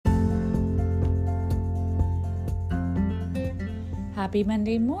Happy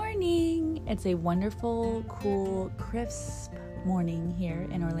Monday morning. It's a wonderful, cool, crisp morning here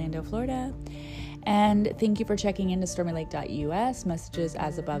in Orlando, Florida. And thank you for checking into stormylake.us, messages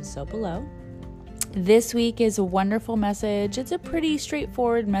as above, so below. This week is a wonderful message. It's a pretty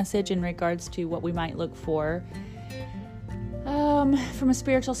straightforward message in regards to what we might look for from a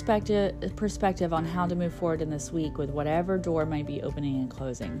spiritual perspective on how to move forward in this week with whatever door might be opening and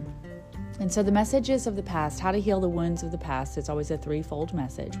closing. And so the messages of the past, how to heal the wounds of the past, it's always a threefold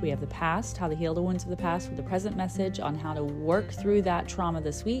message. We have the past, how to heal the wounds of the past, with the present message on how to work through that trauma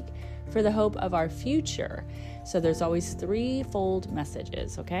this week for the hope of our future. So there's always threefold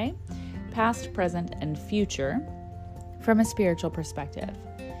messages, okay? Past, present, and future from a spiritual perspective.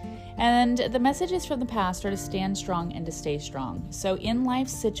 And the messages from the past are to stand strong and to stay strong. So in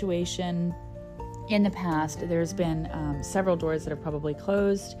life's situation in the past, there's been several doors that have probably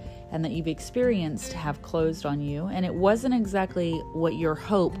closed and that you've experienced have closed on you. And it wasn't exactly what your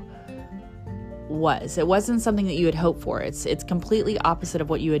hope was. It wasn't something that you had hoped for. It's completely opposite of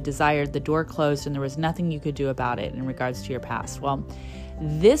what you had desired. The door closed and there was nothing you could do about it in regards to your past. Well,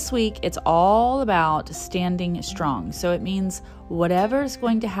 this week, it's all about standing strong. So it means whatever's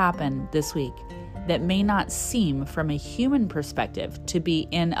going to happen this week that may not seem from a human perspective to be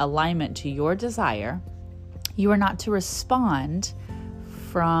in alignment to your desire, you are not to respond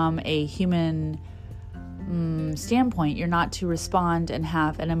from a human standpoint. You're not to respond and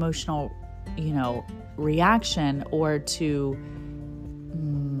have an emotional, reaction, or to,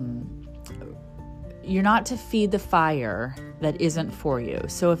 you're not to feed the fire that isn't for you.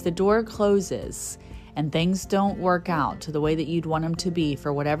 So if the door closes and things don't work out to the way that you'd want them to be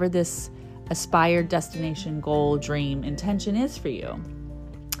for whatever this aspired destination, goal, dream, intention is for you,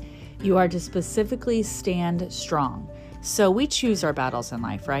 you are to specifically stand strong. So we choose our battles in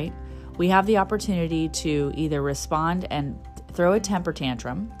life, right? We have the opportunity to either respond and throw a temper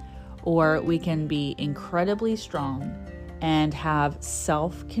tantrum, or we can be incredibly strong and have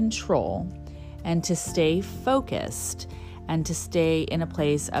self-control and to stay focused and to stay in a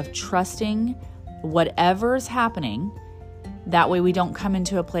place of trusting whatever's happening. That way we don't come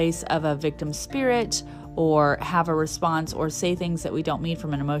into a place of a victim spirit or have a response or say things that we don't mean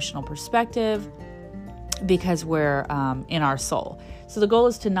from an emotional perspective because we're in our soul. So the goal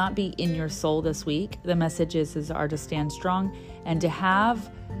is to not be in your soul this week. The messages are to stand strong and to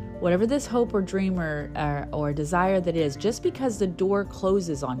have whatever this hope or dream or desire that is, just because the door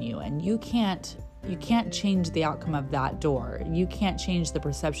closes on you and you can't change the outcome of that door. You can't change the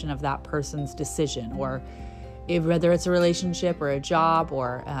perception of that person's decision, or whether it's a relationship or a job,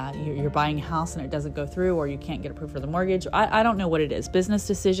 or you're buying a house and it doesn't go through, or you can't get approved for the mortgage. I don't know what it is. Business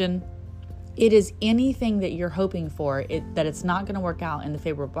decision. It is anything that you're hoping for, that it's not going to work out in the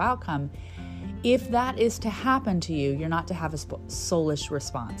favorable outcome. If that is to happen to you, you're not to have a soulish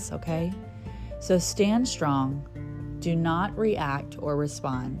response, okay? So stand strong. Do not react or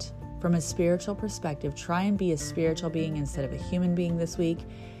respond. From a spiritual perspective, try and be a spiritual being instead of a human being this week,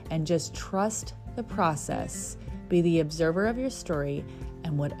 and just trust the process. Be the observer of your story,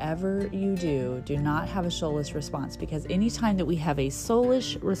 and whatever you do, do not have a soulless response, because anytime that we have a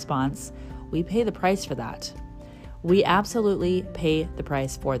soulish response, we pay the price for that. We absolutely pay the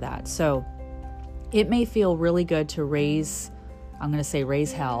price for that. So it may feel really good to raise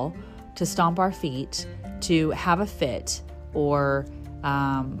hell, to stomp our feet, to have a fit, or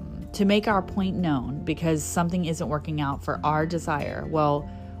to make our point known because something isn't working out for our desire. Well,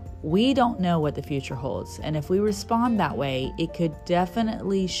 we don't know what the future holds. And if we respond that way, it could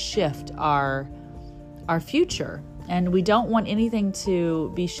definitely shift our future. And we don't want anything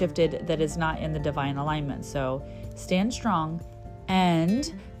to be shifted that is not in the divine alignment. So stand strong.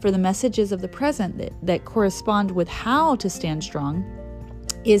 And for the messages of the present that correspond with how to stand strong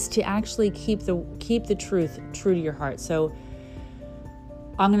is to actually keep the truth true to your heart. So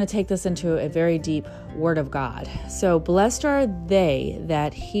I'm going to take this into a very deep word of God. So blessed are they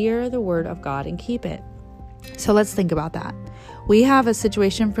that hear the word of God and keep it. So let's think about that. We have a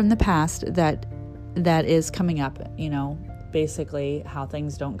situation from the past that is coming up, basically how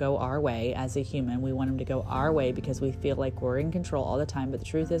things don't go our way as a human. We want them to go our way because we feel like we're in control all the time, but the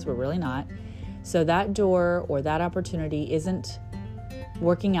truth is we're really not. So that door or that opportunity isn't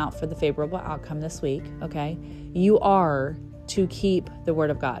working out for the favorable outcome this week, okay? You are to keep the word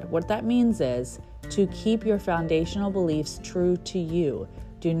of God. What that means is to keep your foundational beliefs true to you.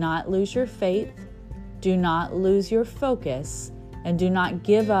 Do not lose your faith. Do not lose your focus, and do not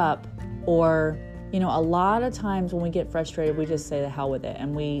give up. Or, a lot of times when we get frustrated, we just say the hell with it.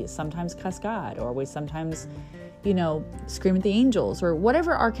 And we sometimes cuss God, or we sometimes, scream at the angels, or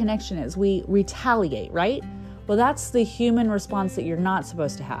whatever our connection is. We retaliate, right? Well, that's the human response that you're not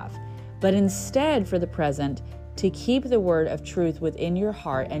supposed to have. But instead, for the present, to keep the word of truth within your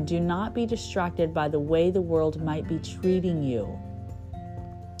heart and do not be distracted by the way the world might be treating you.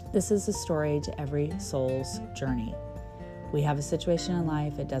 This is the story to every soul's journey. We have a situation in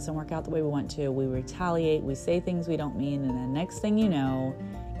life, it doesn't work out the way we want to, we retaliate, we say things we don't mean, and the next thing you know,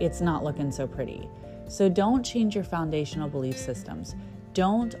 it's not looking so pretty. So don't change your foundational belief systems.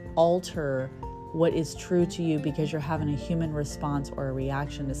 Don't alter what is true to you because you're having a human response or a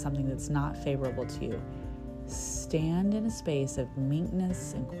reaction to something that's not favorable to you. Stand in a space of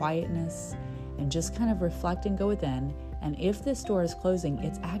meekness and quietness and just kind of reflect and go within. And if this door is closing,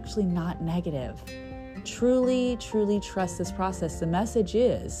 it's actually not negative. Truly, truly trust this process. The message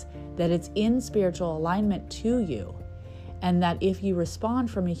is that it's in spiritual alignment to you, and that if you respond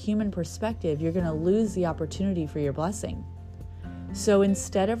from a human perspective, you're going to lose the opportunity for your blessing. So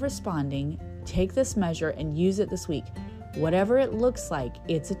instead of responding, take this measure and use it this week. Whatever it looks like,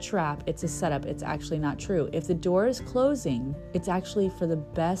 it's a trap, it's a setup, it's actually not true. If the door is closing, it's actually for the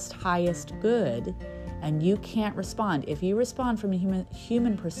best, highest good, and you can't respond. If you respond from a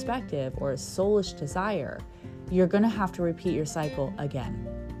human perspective or a soulish desire, you're going to have to repeat your cycle again.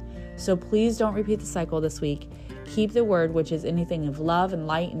 So please don't repeat the cycle this week. Keep the word, which is anything of love and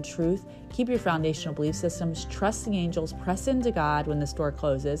light and truth. Keep your foundational belief systems. Trust the angels. Press into God when this door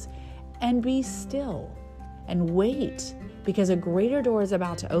closes. And be still and wait, because a greater door is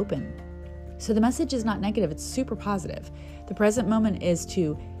about to open. So the message is not negative. It's super positive. The present moment is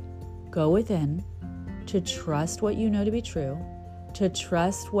to go within, to trust what you know to be true, to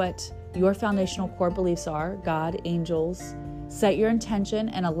trust what your foundational core beliefs are, God, angels. Set your intention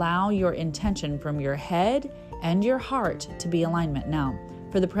and allow your intention from your head and your heart to be alignment. Now,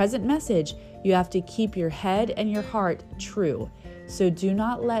 for the present message, you have to keep your head and your heart true. So do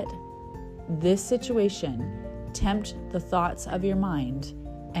not let this situation tempt the thoughts of your mind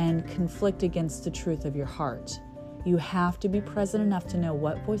and conflict against the truth of your heart. You have to be present enough to know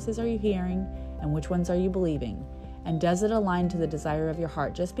what voices are you hearing and which ones are you believing, and does it align to the desire of your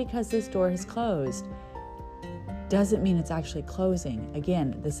heart. Just because this door has closed doesn't mean it's actually closing.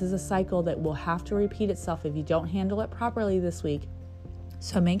 Again, this is a cycle that will have to repeat itself if you don't handle it properly this week.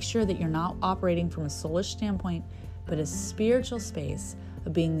 So make sure that you're not operating from a soulish standpoint, but a spiritual space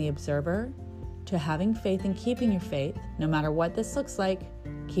of being the observer, to having faith and keeping your faith. No matter what this looks like,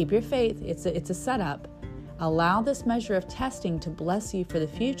 keep your faith. It's a setup. Allow this measure of testing to bless you for the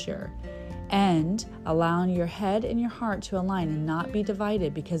future, and allowing your head and your heart to align and not be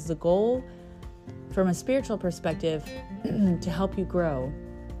divided, because the goal from a spiritual perspective to help you grow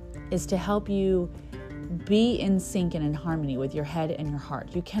is to help you be in sync and in harmony with your head and your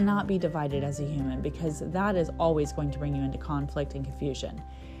heart. You cannot be divided as a human, because that is always going to bring you into conflict and confusion.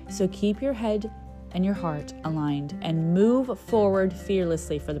 So keep your head and your heart aligned and move forward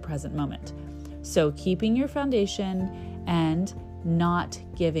fearlessly for the present moment. So keeping your foundation and not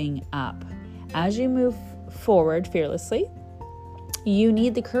giving up. As you move forward fearlessly, you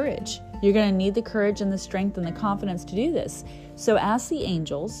need the courage. You're going to need the courage and the strength and the confidence to do this. So ask the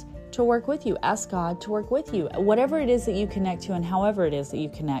angels to work with you. Ask God to work with you. Whatever it is that you connect to and however it is that you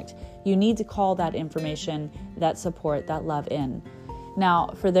connect, you need to call that information, that support, that love in. Now,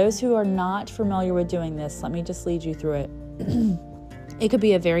 for those who are not familiar with doing this, let me just lead you through it. It could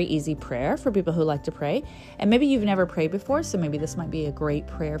be a very easy prayer for people who like to pray. And maybe you've never prayed before, so maybe this might be a great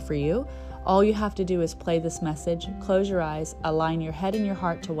prayer for you. All you have to do is play this message, close your eyes, align your head and your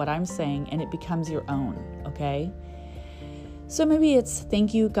heart to what I'm saying, and it becomes your own, okay? So maybe it's,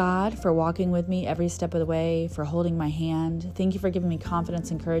 thank you, God, for walking with me every step of the way, for holding my hand. Thank you for giving me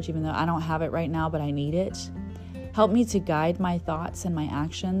confidence and courage, even though I don't have it right now, but I need it. Help me to guide my thoughts and my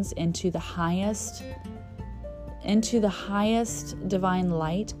actions into the highest divine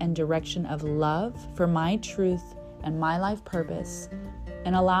light and direction of love for my truth and my life purpose.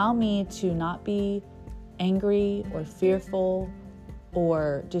 And allow me to not be angry or fearful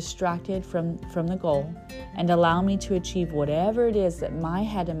or distracted from the goal, and allow me to achieve whatever it is that my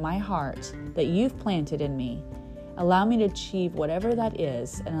head and my heart that you've planted in me. Allow me to achieve whatever that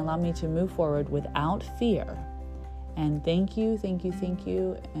is, and allow me to move forward without fear. And thank you.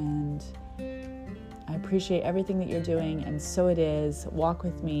 And I appreciate everything that you're doing, and so it is. Walk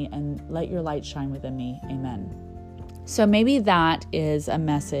with me and let your light shine within me. Amen. So maybe that is a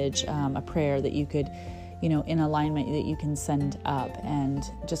message, a prayer that you could, in alignment, that you can send up and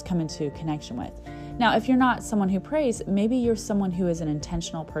just come into connection with. Now, if you're not someone who prays, maybe you're someone who is an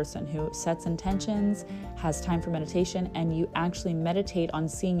intentional person who sets intentions, has time for meditation, and you actually meditate on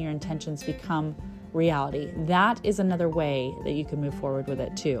seeing your intentions become reality. That is another way that you can move forward with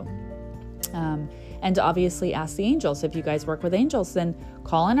it too. And to obviously ask the angels. If you guys work with angels, then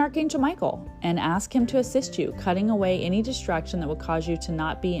call in Archangel Michael and ask him to assist you, cutting away any distraction that would cause you to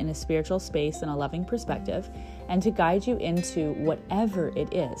not be in a spiritual space and a loving perspective, and to guide you into whatever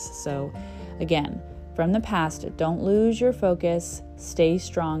it is. So again, from the past, don't lose your focus, stay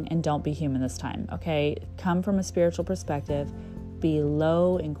strong, and don't be human this time, okay? Come from a spiritual perspective, be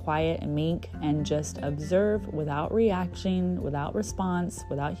low and quiet and meek, and just observe without reaction, without response,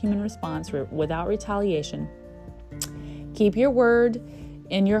 without human response, without retaliation. Keep your word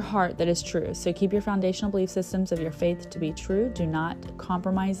in your heart that is true. So keep your foundational belief systems of your faith to be true. Do not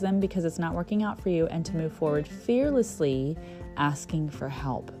compromise them because it's not working out for you, and to move forward fearlessly, asking for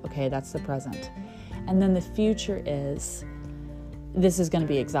help. Okay, that's the present. And then the future is, this is going to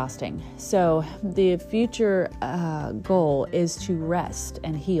be exhausting. So the future goal is to rest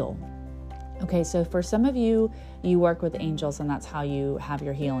and heal. Okay, so for some of you, you work with angels and that's how you have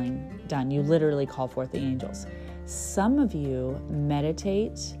your healing done. You literally call forth the angels. Some of you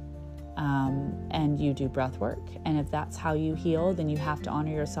meditate and you do breath work. And if that's how you heal, then you have to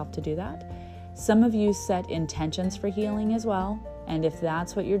honor yourself to do that. Some of you set intentions for healing as well. And if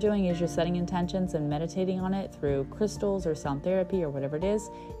that's what you're doing, is you're setting intentions and meditating on it through crystals or sound therapy or whatever it is,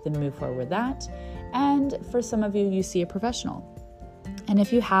 then move forward with that. And for some of you, you see a professional. And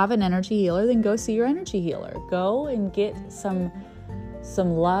if you have an energy healer, then go see your energy healer. Go and get some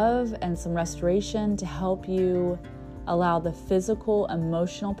love and some restoration to help you allow the physical,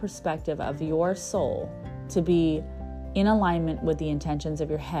 emotional perspective of your soul to be in alignment with the intentions of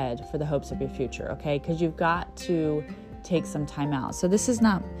your head for the hopes of your future, okay? Because you've got to take some time out. So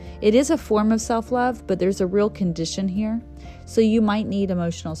it is a form of self-love, but there's a real condition here. So you might need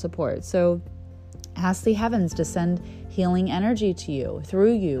emotional support. So ask the heavens to send healing energy to you,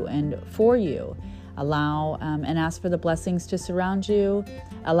 through you, and for you. Allow and ask for the blessings to surround you.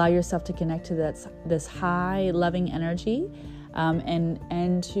 Allow yourself to connect to this high, loving energy,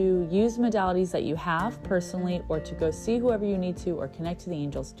 and to use modalities that you have personally, or to go see whoever you need to, or connect to the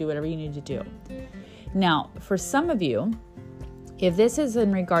angels. Do whatever you need to do. Now, for some of you, if this is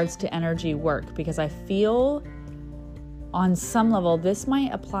in regards to energy work, because I feel on some level, this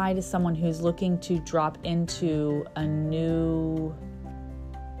might apply to someone who's looking to drop into a new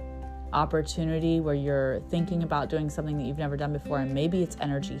opportunity where you're thinking about doing something that you've never done before, and maybe it's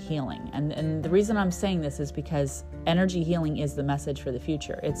energy healing. And the reason I'm saying this is because energy healing is the message for the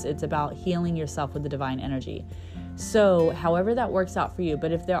future. It's about healing yourself with the divine energy. So however that works out for you,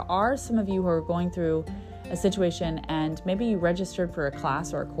 but if there are some of you who are going through a situation and maybe you registered for a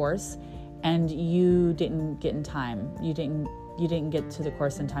class or a course and you didn't get in time, you didn't get to the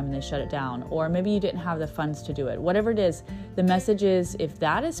course in time and they shut it down, or maybe you didn't have the funds to do it, whatever it is, the message is, if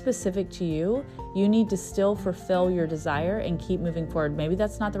that is specific to you, you need to still fulfill your desire and keep moving forward. Maybe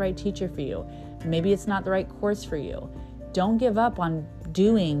that's not the right teacher for you. Maybe it's not the right course for you. Don't give up on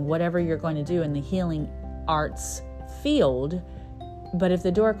doing whatever you're going to do in the healing arts field, but if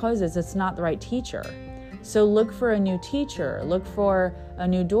the door closes, it's not the right teacher. So look for a new teacher, look for a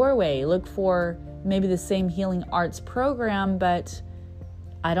new doorway, look for maybe the same healing arts program, but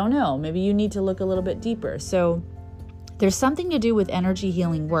I don't know, maybe you need to look a little bit deeper. So there's something to do with energy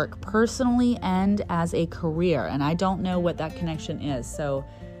healing work personally and as a career, and I don't know what that connection is. So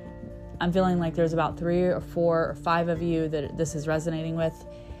I'm feeling like there's about 3 or 4 or 5 of you that this is resonating with.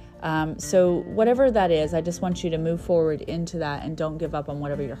 So whatever that is, I just want you to move forward into that and don't give up on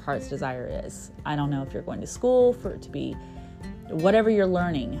whatever your heart's desire is. I don't know if you're going to school for it to be whatever you're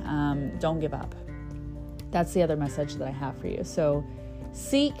learning, don't give up. That's the other message that I have for you. So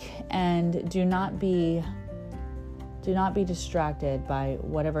seek and do not be distracted by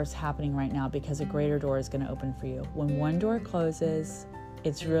whatever's happening right now, because a greater door is going to open for you. When one door closes,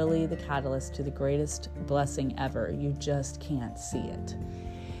 it's really the catalyst to the greatest blessing ever. You just can't see it.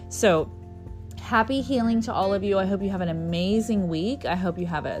 So happy healing to all of you. I hope you have an amazing week. I hope you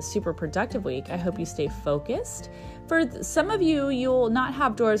have a super productive week. I hope you stay focused. For some of you, you'll not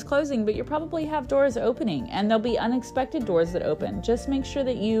have doors closing, but you'll probably have doors opening, and there'll be unexpected doors that open. Just make sure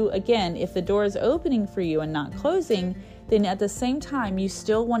that you, again, if the door is opening for you and not closing, then at the same time, you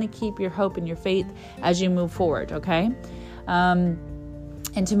still want to keep your hope and your faith as you move forward, okay? And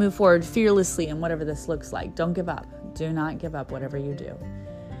to move forward fearlessly in whatever this looks like. Don't give up. Do not give up, whatever you do.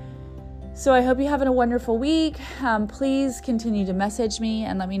 So I hope you're having a wonderful week. Please continue to message me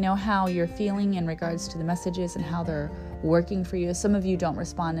and let me know how you're feeling in regards to the messages and how they're working for you. Some of you don't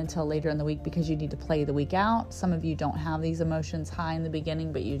respond until later in the week because you need to play the week out. Some of you don't have these emotions high in the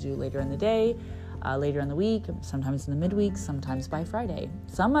beginning, but you do later in the day. later in the week, sometimes in the midweek, sometimes by Friday.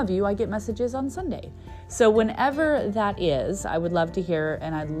 Some of you, I get messages on Sunday. So whenever that is, I would love to hear,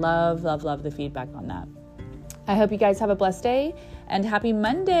 and I'd love the feedback on that. I hope you guys have a blessed day and happy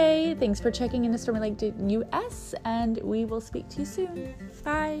Monday. Thanks for checking into Stormy Lake US, and we will speak to you soon.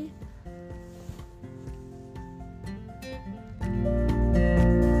 Bye.